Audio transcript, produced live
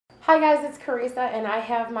Hi guys, it's Carissa and I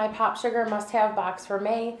have my Pop Sugar must-have box for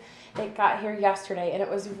May. It got here yesterday and it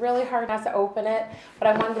was really hard not to open it, but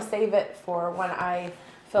I wanted to save it for when I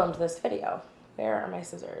filmed this video. Where are my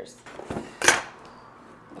scissors?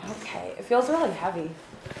 Okay, it feels really heavy.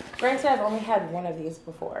 Granted, I've only had one of these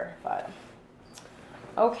before, but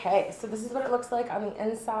okay, so this is what it looks like on the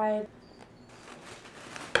inside.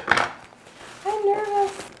 I'm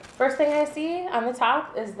nervous. First thing I see on the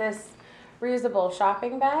top is this reusable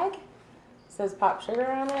shopping bag. It says Pop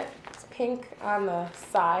Sugar on it. It's pink on the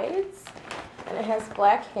sides and it has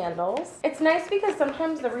black handles. It's nice because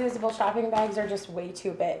sometimes the reusable shopping bags are just way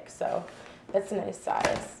too big, so that's a nice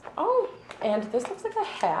size. Oh, and this looks like a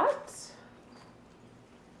hat.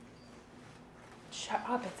 Shut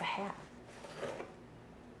up, it's a hat.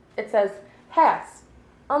 It says hats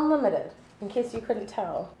unlimited, in case you couldn't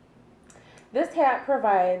tell. This hat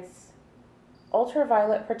provides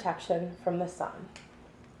ultraviolet protection from the sun.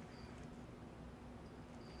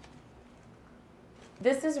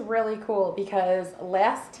 This is really cool because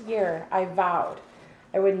last year I vowed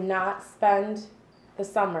I would not spend the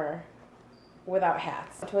summer without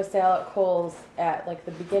hats. I went to a sale at Kohl's at like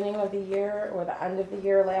the beginning of the year or the end of the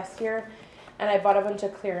year last year, and I bought a bunch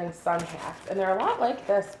of clearance sun hats. And they're a lot like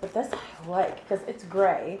this, but this I like because it's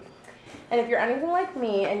gray. And if you're anything like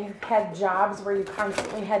me and you've had jobs where you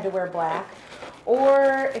constantly had to wear black,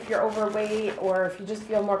 or if you're overweight, or if you just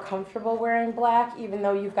feel more comfortable wearing black, even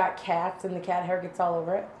though you've got cats and the cat hair gets all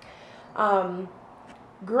over it,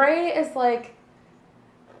 gray is like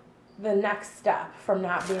the next step from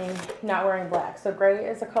not wearing black. So gray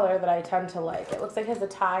is a color that I tend to like. It looks like it has a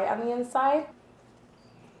tie on the inside.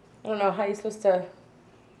 I don't know how you're supposed to.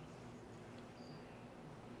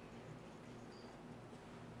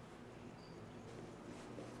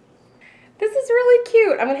 This is really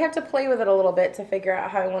cute. I'm gonna have to play with it a little bit to figure out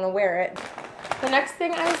how I want to wear it. The next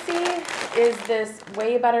thing I see is this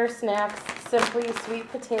Way Better Snacks Simply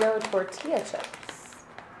Sweet Potato Tortilla Chips.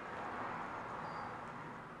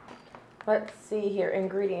 Let's see here,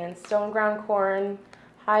 ingredients: stone ground corn,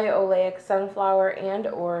 high oleic sunflower and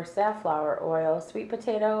or safflower oil, sweet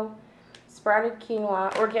potato, sprouted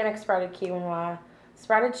quinoa, organic sprouted quinoa,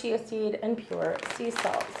 sprouted chia seed, and pure sea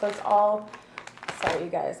salt. So it's all, sorry you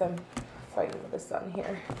guys, I'm fighting with the sun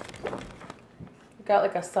here. Got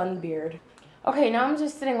like a sun beard. Okay, now I'm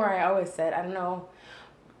just sitting where I always sit. I don't know.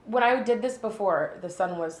 When I did this before, the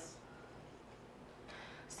sun was.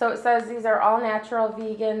 So it says these are all natural,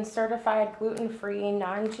 vegan, certified, gluten-free,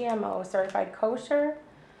 non-GMO, certified kosher,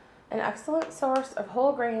 an excellent source of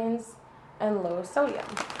whole grains and low sodium.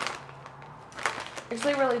 I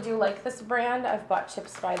actually really do like this brand. I've bought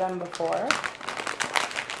chips by them before.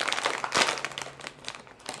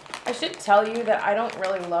 I should tell you that I don't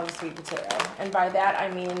really love sweet potato, and by that I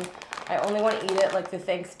mean I only want to eat it like the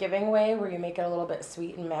Thanksgiving way, where you make it a little bit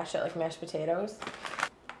sweet and mash it like mashed potatoes.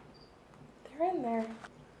 They're in there.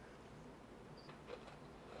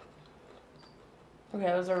 Okay,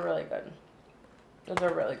 those are really good. Those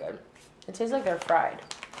are really good. It tastes like they're fried.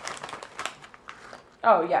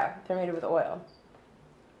 Oh yeah, they're made with oil.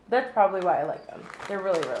 That's probably why I like them. They're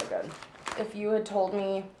really, really good. If you had told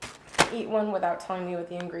me eat one without telling me what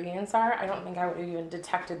the ingredients are, I don't think I would have even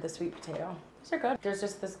detected the sweet potato. These are good. There's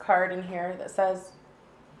just this card in here that says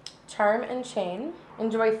Charm and Chain.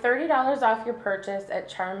 Enjoy $30 off your purchase at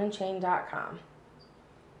charmandchain.com.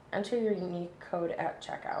 Enter your unique code at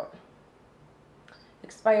checkout.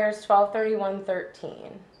 Expires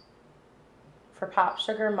 12/31/13. For Pop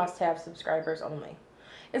Sugar must-have subscribers only.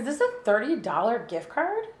 Is this a $30 gift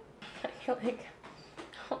card? I feel like,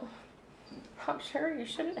 oh, I'm sure you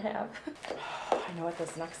shouldn't have. I know what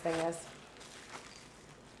this next thing is.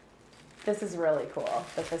 This is really cool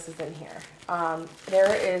that this is in here.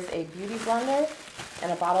 There is a beauty blender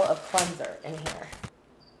and a bottle of cleanser in here.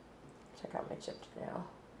 Check out my chipped nail.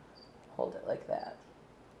 Hold it like that.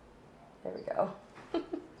 There we go.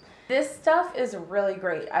 This stuff is really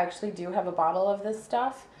great. I actually do have a bottle of this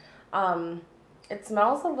stuff. It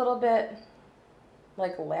smells a little bit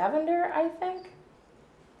like lavender, I think.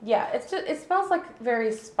 Yeah, it smells like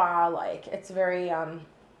very spa-like. It's very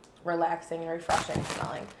relaxing and refreshing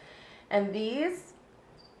smelling. And these,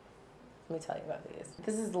 let me tell you about these.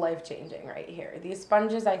 This is life-changing right here. These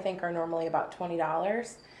sponges I think are normally about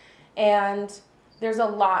 $20, and there's a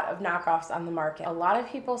lot of knockoffs on the market. A lot of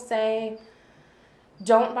people say,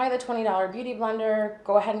 don't buy the $20 beauty blender,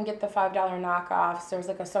 go ahead and get the $5 knockoffs. There's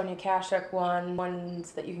like a Sonia Kashuk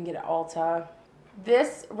ones that you can get at Ulta.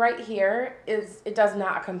 This right here it does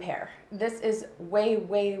not compare. This is way,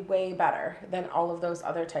 way, way better than all of those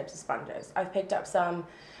other types of sponges. I've picked up some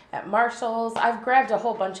at Marshall's. I've grabbed a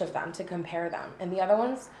whole bunch of them to compare them. And the other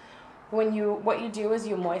ones what you do is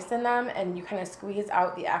you moisten them and you kind of squeeze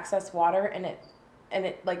out the excess water, and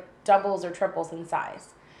it like doubles or triples in size.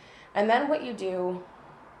 And then what you do,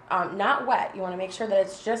 not wet, you want to make sure that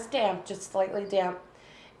it's just damp, just slightly damp,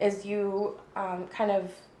 is you kind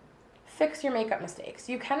of fix your makeup mistakes.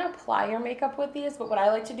 You can apply your makeup with these, but what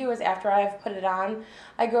I like to do is after I've put it on,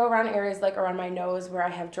 I go around areas like around my nose where I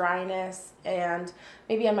have dryness, and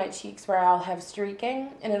maybe on my cheeks where I'll have streaking,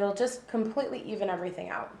 and it'll just completely even everything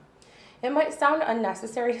out. It might sound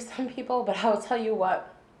unnecessary to some people, but I'll tell you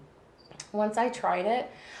what, once I tried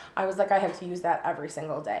it, I was like, I have to use that every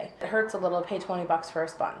single day. It hurts a little to pay 20 bucks for a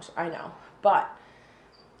sponge, I know, but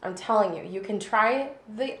I'm telling you, you can try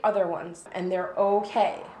the other ones and they're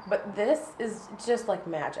okay, but this is just like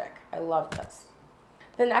magic. I love this.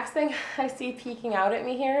 The next thing I see peeking out at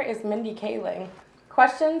me here is Mindy Kaling.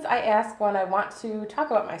 Questions I ask when I want to talk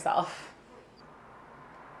about myself.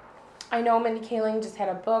 I know Mindy Kaling just had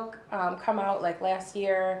a book come out like last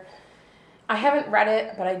year. I haven't read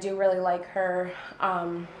it, but I do really like her.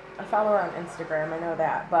 I follow her on Instagram, I know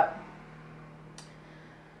that, but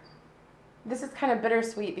this is kind of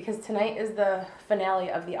bittersweet because tonight is the finale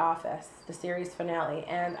of The Office, the series finale,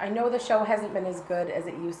 and I know the show hasn't been as good as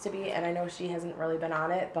it used to be, and I know she hasn't really been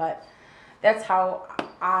on it, but that's how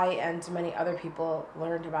I and many other people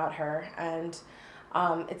learned about her, and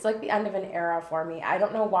it's like the end of an era for me. I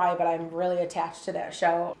don't know why, but I'm really attached to that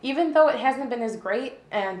show. Even though it hasn't been as great,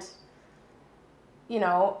 and, you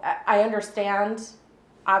know, I understand,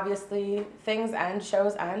 obviously, things end,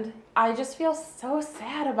 shows end. I just feel so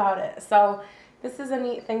sad about it. So this is a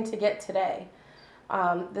neat thing to get today.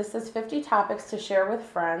 This is 50 topics to share with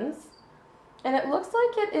friends. And it looks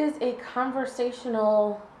like it is a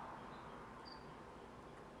conversational,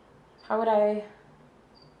 how would I,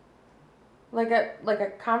 like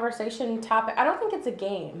a conversation topic. I don't think it's a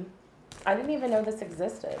game. I didn't even know this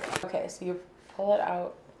existed. Okay, so you pull it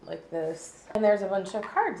out like this. And there's a bunch of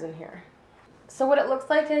cards in here. So what it looks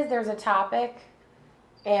like is there's a topic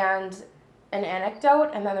and an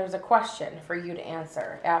anecdote, and then there's a question for you to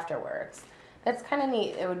answer afterwards. That's kind of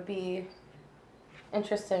neat. It would be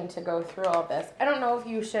interesting to go through all this. I don't know if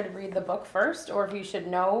you should read the book first or if you should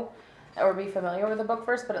know or be familiar with the book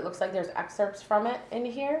first, but it looks like there's excerpts from it in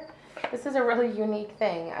here. This is a really unique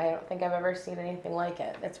thing. I don't think I've ever seen anything like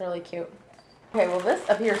it. It's really cute. Okay, well this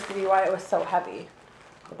appears to be why it was so heavy,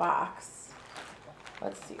 the box.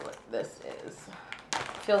 Let's see what this is.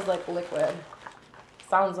 Feels like liquid.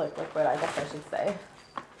 Sounds like liquid, I guess I should say.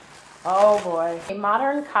 Oh boy. A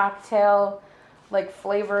modern cocktail, like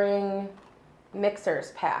flavoring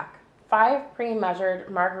mixers pack. 5 pre-measured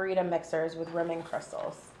margarita mixers with rimming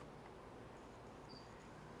crystals.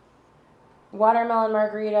 Watermelon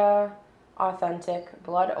margarita, authentic,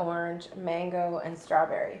 blood orange, mango, and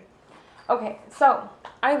strawberry. Okay, so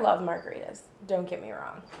I love margaritas, don't get me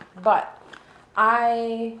wrong, but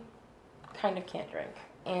I kind of can't drink,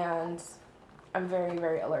 and I'm very,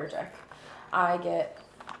 very allergic. I get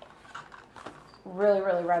really,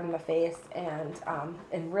 really red in the face and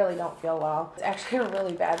really don't feel well. It's actually a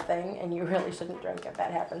really bad thing, and you really shouldn't drink if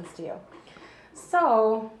that happens to you.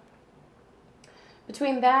 So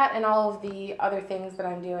between that and all of the other things that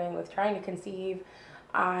I'm doing with trying to conceive,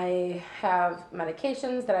 I have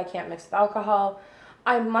medications that I can't mix with alcohol.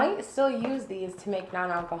 I might still use these to make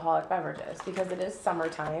non-alcoholic beverages because it is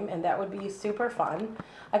summertime and that would be super fun.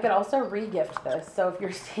 I could also re-gift this, so if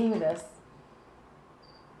you're seeing this,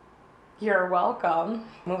 you're welcome.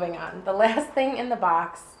 Moving on. The last thing in the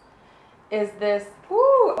box is this.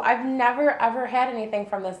 Ooh, I've never ever had anything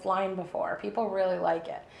from this line before. People really like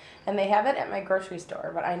it. And they have it at my grocery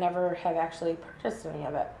store, but I never have actually purchased any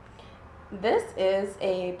of it. This is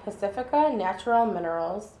a Pacifica Natural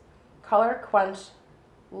Minerals Color Quench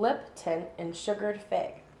Lip Tint in Sugared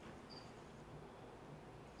Fig.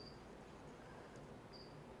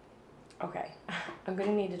 Okay, I'm going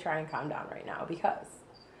to need to try and calm down right now because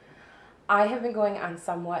I have been going on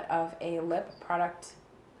somewhat of a lip product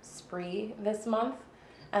spree this month,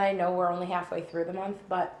 and I know we're only halfway through the month,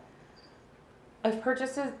 but I've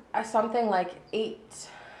purchased something like 8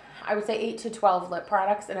 to 12 lip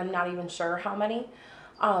products, and I'm not even sure how many.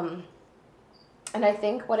 And I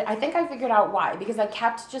think I figured out why, because I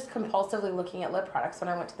kept just compulsively looking at lip products when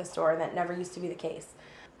I went to the store, and that never used to be the case.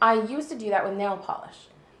 I used to do that with nail polish.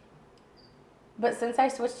 But since I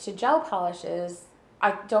switched to gel polishes,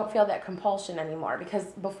 I don't feel that compulsion anymore, because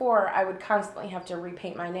before I would constantly have to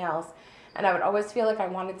repaint my nails, and I would always feel like I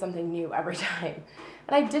wanted something new every time.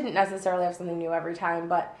 And I didn't necessarily have something new every time,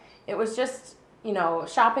 but it was just, you know,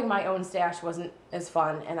 shopping my own stash wasn't as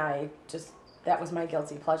fun, and that was my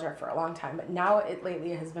guilty pleasure for a long time. But now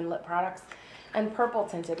lately it has been lip products, and purple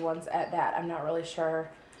tinted ones at that. I'm not really sure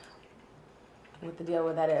what the deal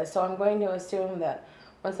with that is. So I'm going to assume that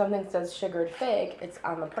when something says sugared fig, it's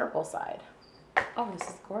on the purple side. Oh, this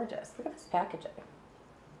is gorgeous. Look at this packaging.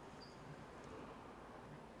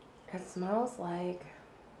 It smells like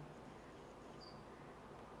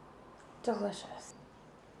delicious.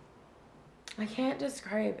 I can't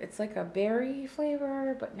describe. It's like a berry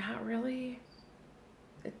flavor, but not really.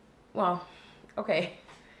 Well, okay.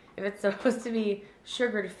 If it's supposed to be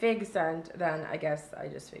sugared fig scent, then I guess I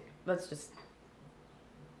just figured. Let's just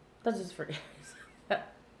forget it.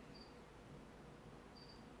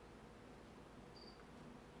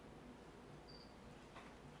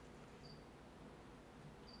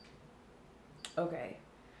 Okay.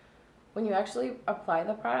 When you actually apply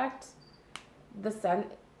the product, the scent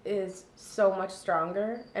is so much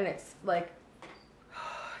stronger, and it's like,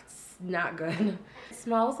 it's not good. It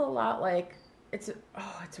smells a lot like, it's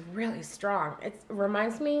really strong. It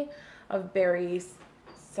reminds me of berry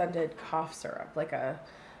scented cough syrup, like a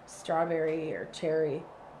strawberry or cherry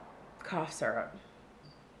cough syrup.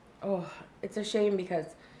 Oh, it's a shame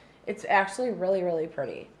because it's actually really, really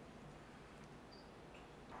pretty.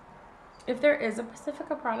 If there is a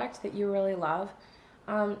Pacifica product that you really love,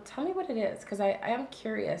 tell me what it is, because I am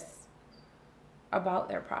curious about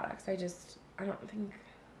their products. I don't think...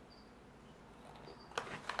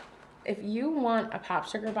 If you want a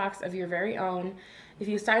POPSUGAR box of your very own, if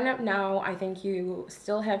you sign up now, I think you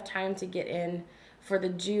still have time to get in for the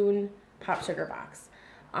June POPSUGAR box.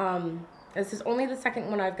 This is only the second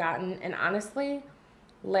one I've gotten, and honestly,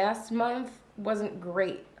 last month wasn't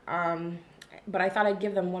great. But I thought I'd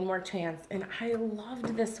give them one more chance, and I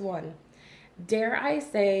loved this one. Dare I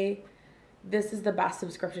say, this is the best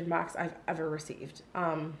subscription box I've ever received.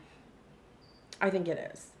 I think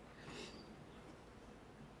it is.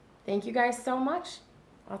 Thank you guys so much.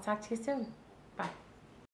 I'll talk to you soon.